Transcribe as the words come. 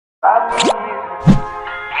And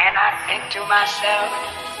I think to myself,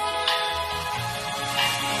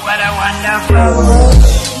 what a wonderful world.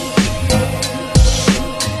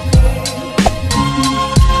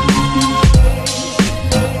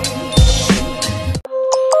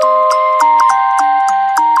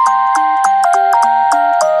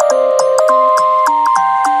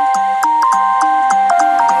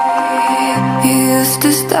 You used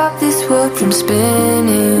to stop this world from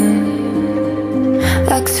spinning.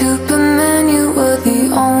 Like Superman, you were the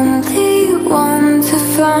only one to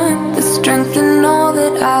find the strength in all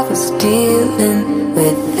that I was dealing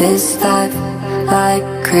with this life, like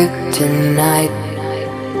kryptonite.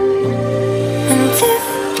 And if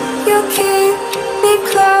you keep me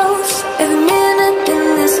close, every minute in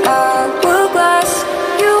this hourglass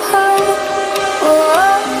you hold. Oh,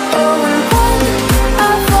 oh, oh, and when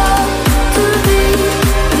I fall to thee,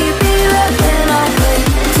 will you be there when I wait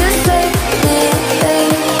to save me?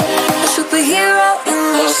 A superhero in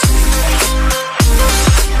this.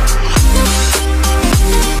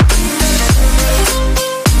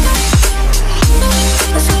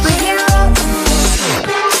 A superhero in this.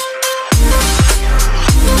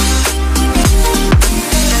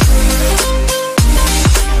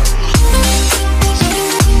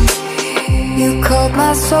 You called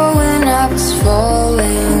my soul when I was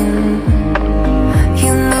falling.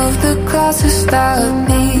 You moved the clouds to stop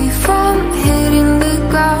me from hitting the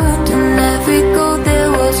ground. And every goal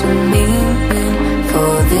there was a meaning,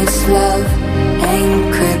 for this love ain't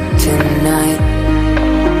kryptonite.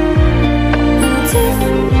 And if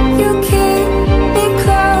you keep me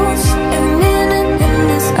close, every minute in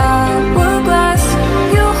this hourglass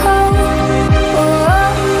you hold. Oh,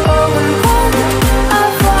 oh, oh, and when I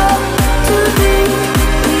fall to thee,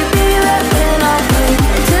 will you be there when I wait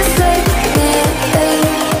to save me?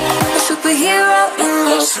 A superhero in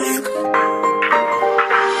your sleep.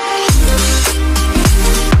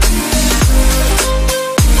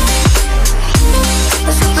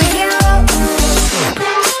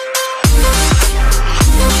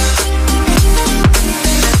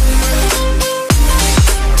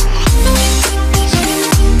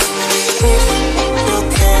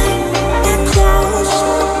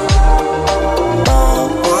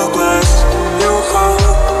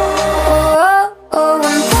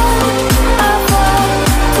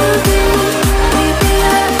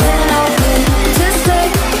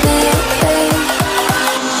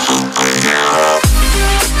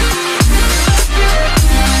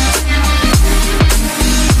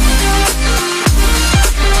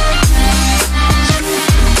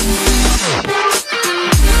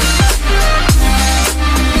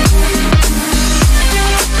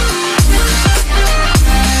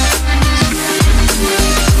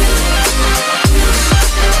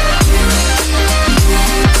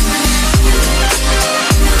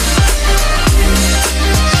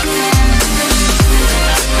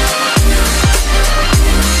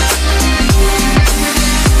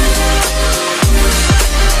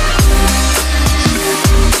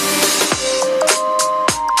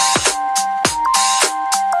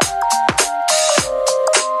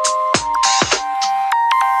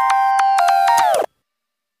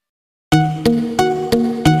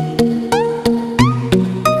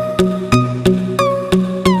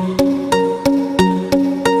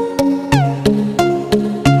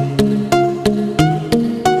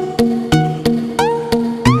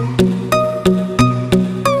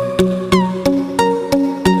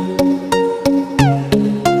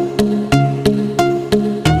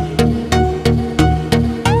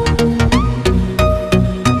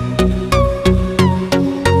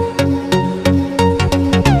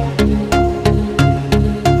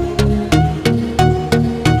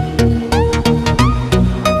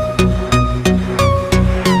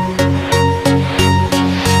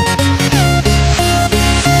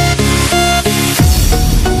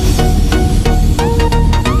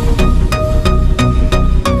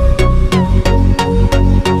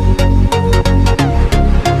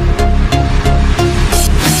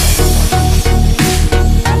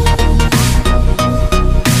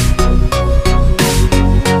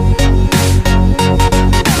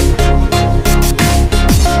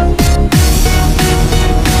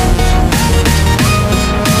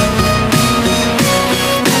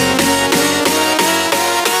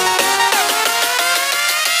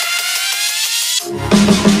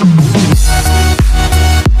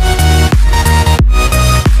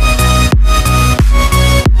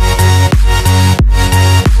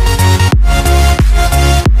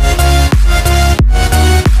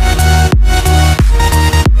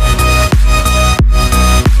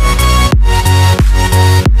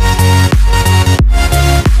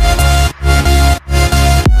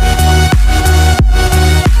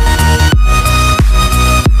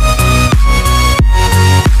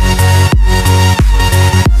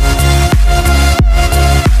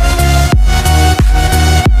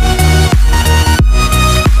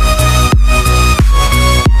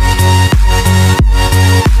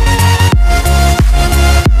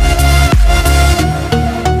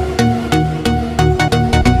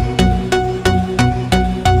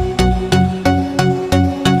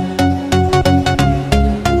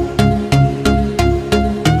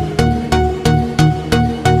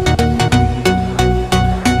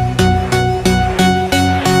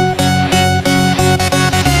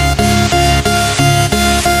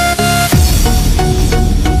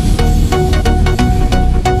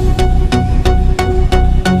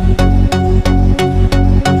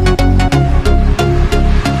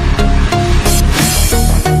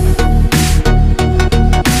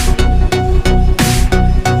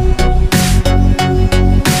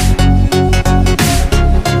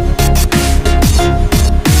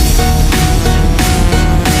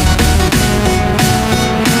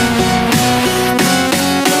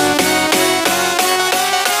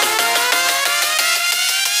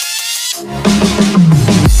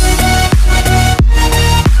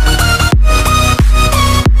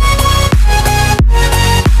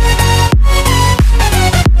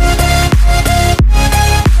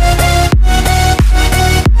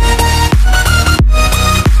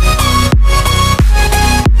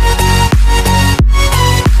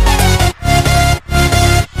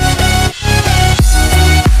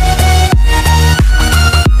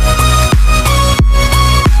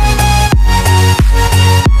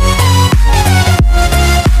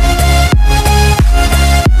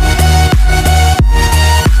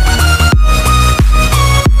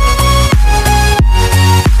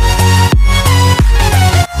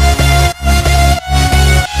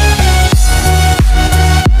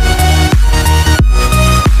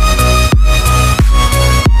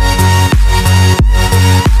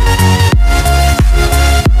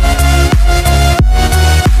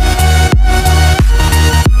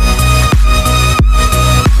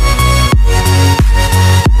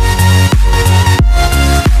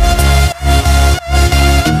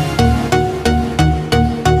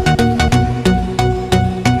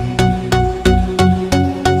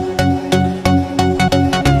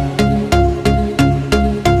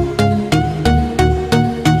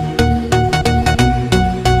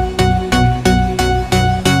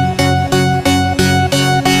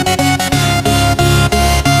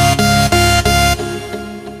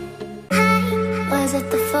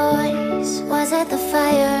 Was it the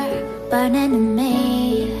fire burning in me?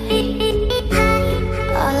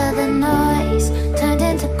 All of the noise turned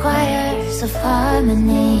into choirs of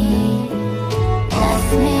harmony.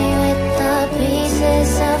 Left me with the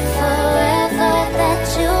pieces of forever that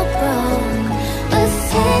you broke. But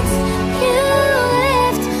since you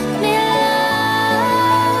left me alone,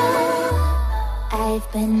 I've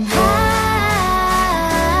been high.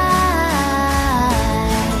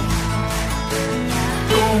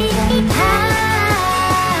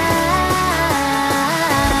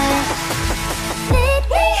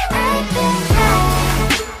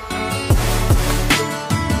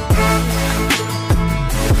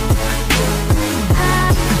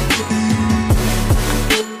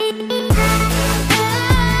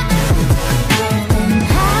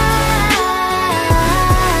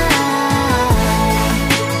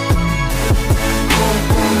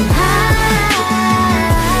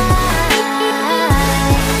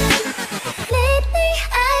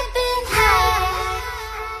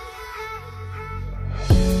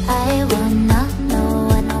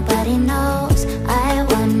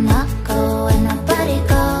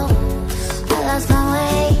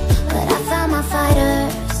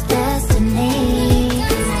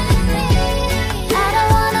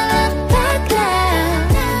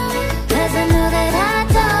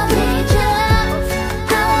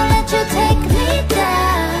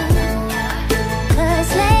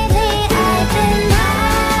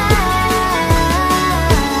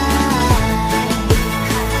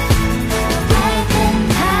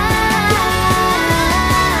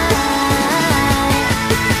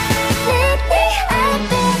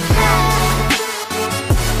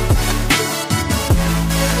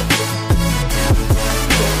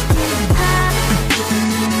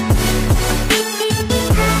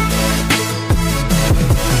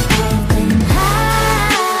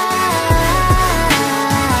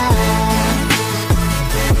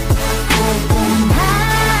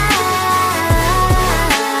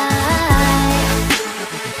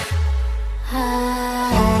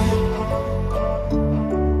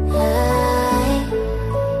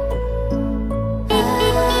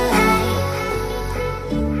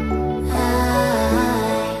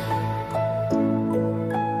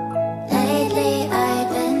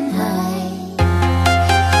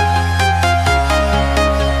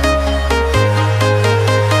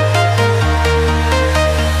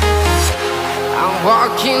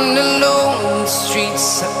 Walking alone, the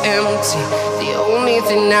streets are empty. The only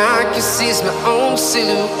thing I can see is my own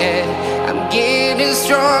silhouette. I'm getting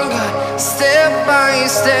stronger, step by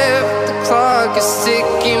step. The clock is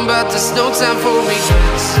ticking, but there's no time for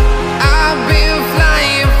regrets. I've been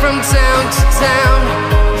flying from town to town,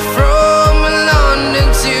 from London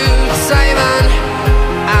to Taiwan.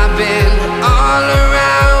 I've been all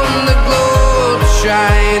around the globe,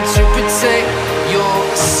 trying to protect your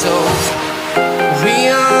soul. We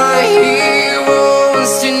are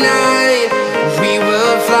heroes tonight. We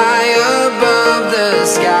will fly above the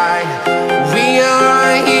sky. We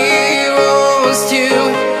are heroes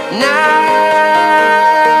tonight.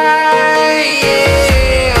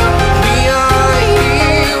 Yeah. We are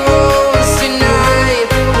heroes tonight.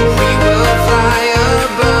 We will fly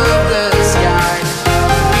above the sky.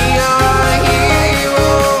 We are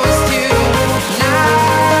heroes tonight.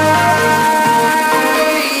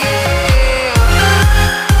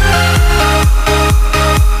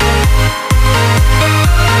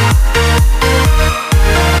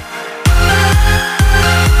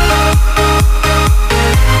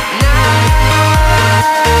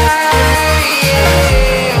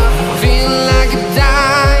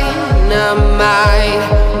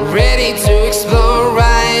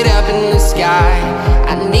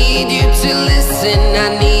 I need you to listen,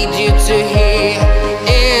 I need you to hear,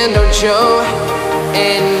 and don't show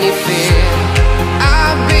any fear.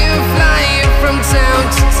 I've been flying from town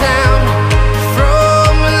to town.